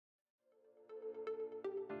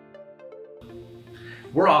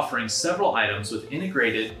we're offering several items with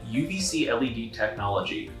integrated UVC LED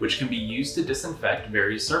technology, which can be used to disinfect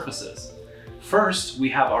various surfaces. First, we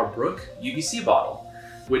have our Brook UVC bottle,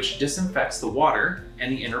 which disinfects the water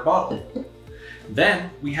and the inner bottle. Then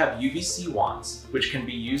we have UVC wands, which can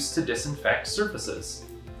be used to disinfect surfaces.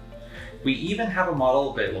 We even have a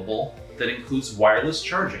model available that includes wireless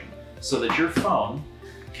charging, so that your phone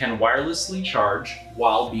can wirelessly charge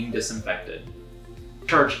while being disinfected.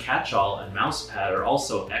 Charge catch-all and mouse pad are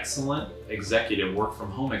also excellent executive work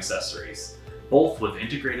from home accessories, both with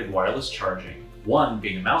integrated wireless charging, one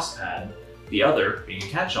being a mouse pad, the other being a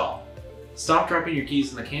catch-all. Stop dropping your keys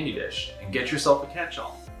in the candy dish and get yourself a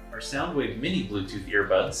catch-all. Our Soundwave mini Bluetooth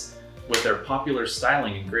earbuds, with their popular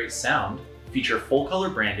styling and great sound, feature full color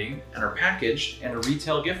branding and are packaged in a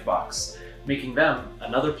retail gift box, making them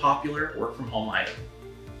another popular work from home item.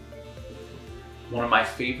 One of my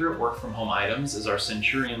favorite work from home items is our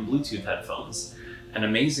Centurion Bluetooth headphones. An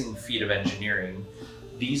amazing feat of engineering,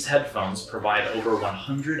 these headphones provide over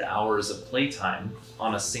 100 hours of playtime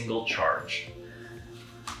on a single charge.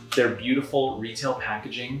 Their beautiful retail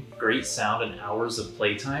packaging, great sound, and hours of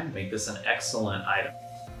playtime make this an excellent item.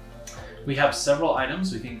 We have several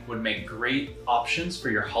items we think would make great options for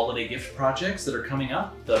your holiday gift projects that are coming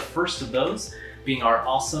up. The first of those being our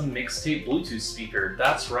awesome mixtape Bluetooth speaker.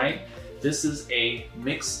 That's right, this is a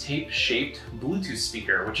mixtape shaped Bluetooth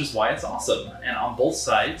speaker, which is why it's awesome. And on both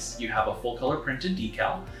sides, you have a full color printed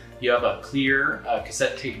decal. You have a clear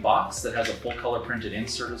cassette tape box that has a full color printed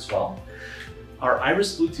insert as well. Our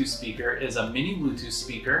Iris Bluetooth speaker is a mini Bluetooth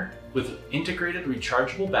speaker with integrated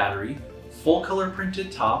rechargeable battery, full color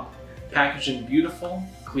printed top, packaged in beautiful,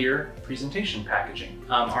 clear presentation packaging.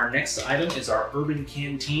 Our next item is our Urban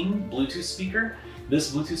Canteen Bluetooth speaker.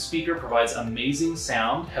 This Bluetooth speaker provides amazing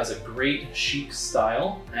sound, has a great chic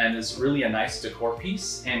style, and is really a nice decor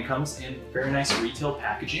piece, and comes in very nice retail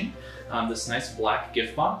packaging. This nice black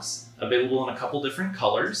gift box, available in a couple different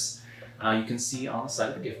colors. You can see on the side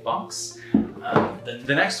of the gift box.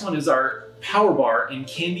 The next one is our Power Bar in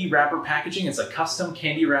candy wrapper packaging. It's a custom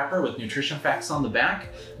candy wrapper with nutrition facts on the back.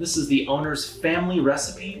 This is the owner's family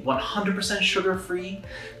recipe, 100% sugar-free,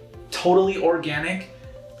 totally organic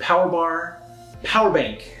Power Bar power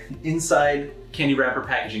bank inside candy wrapper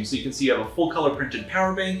packaging. So you can see you have a full color printed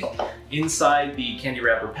power bank inside the candy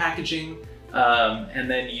wrapper packaging. And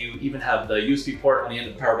then you even have the USB port on the end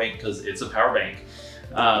of the power bank because it's a power bank.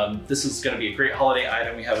 This is going to be a great holiday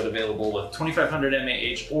item. We have it available with 2500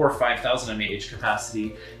 mAh or 5000 mAh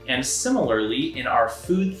capacity. And similarly, in our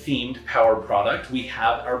food themed power product, we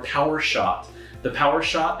have our Power Shot. The Power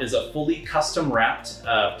Shot is a fully custom wrapped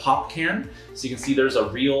pop can. So you can see there's a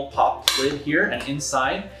real pop lid here, and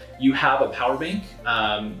inside you have a power bank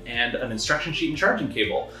and an instruction sheet and charging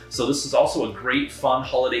cable. So this is also a great fun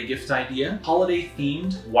holiday gift idea. Holiday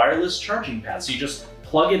themed wireless charging pad. So you just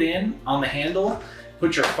plug it in on the handle,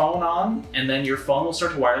 put your phone on, and then your phone will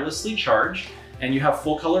start to wirelessly charge. And you have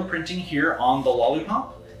full color printing here on the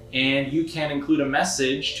lollipop. And you can include a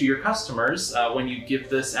message to your customers when you give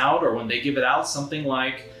this out, or when they give it out, something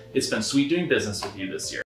like, "It's been sweet doing business with you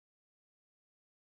this year."